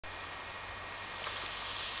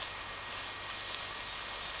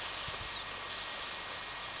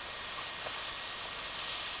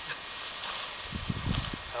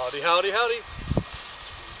Howdy, howdy, howdy.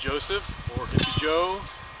 This is Joseph, or HippyJo.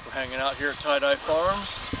 We're hanging out here at Tie-Dye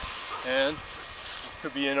Farms, and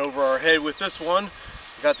could be in over our head with this one.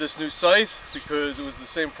 I got this new Scythe because it was the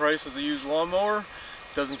same price as a used lawnmower.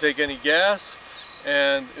 It doesn't take any gas,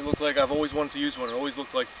 and it looked like I've always wanted to use one. It always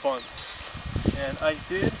looked like fun. And I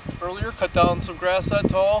did earlier cut down some grass that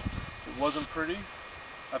tall. It wasn't pretty.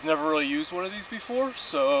 I've never really used one of these before,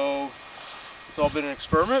 so it's all been an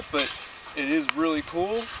experiment, but it is really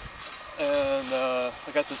cool. And I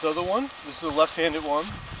got this other one. This is a left-handed one.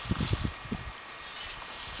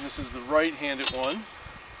 And this is the right-handed one.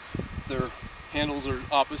 Their handles are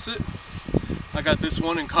opposite. I got this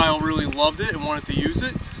one and Kyle really loved it and wanted to use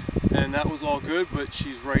it, and that was all good, but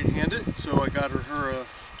she's right-handed, so I got her a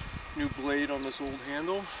new blade on this old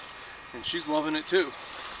handle, and she's loving it too.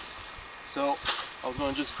 So I was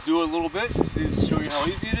going to just do a little bit to show you how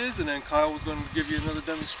easy it is, and then Kyle was going to give you another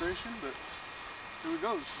demonstration, but here we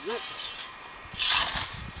go, this is it.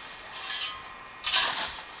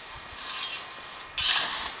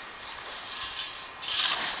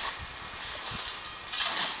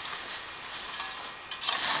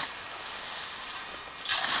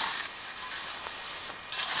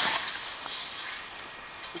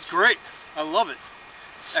 It's great. I love it.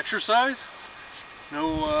 It's exercise,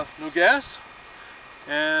 no gas,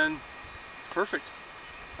 and it's perfect.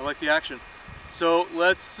 I like the action. So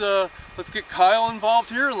let's get Kyle involved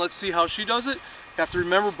here and let's see how she does it. You have to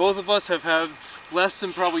remember, both of us have had less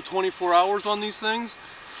than probably 24 hours on these things,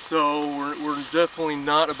 so we're definitely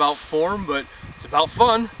not about form, but it's about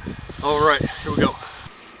fun. All right, here we go.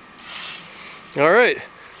 All right,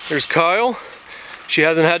 there's Kyle. She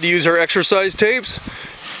hasn't had to use her exercise tapes.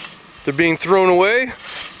 They're being thrown away.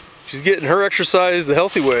 She's getting her exercise the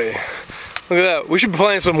healthy way. Look at that. We should be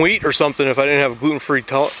playing some wheat or something if I didn't have gluten-free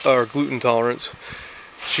or gluten tolerance.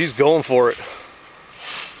 She's going for it.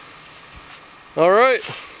 All right.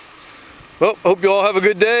 Well, hope you all have a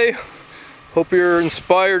good day. Hope you're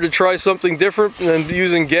inspired to try something different than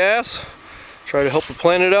using gas. Try to help the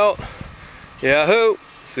planet out. Yahoo!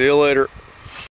 See you later.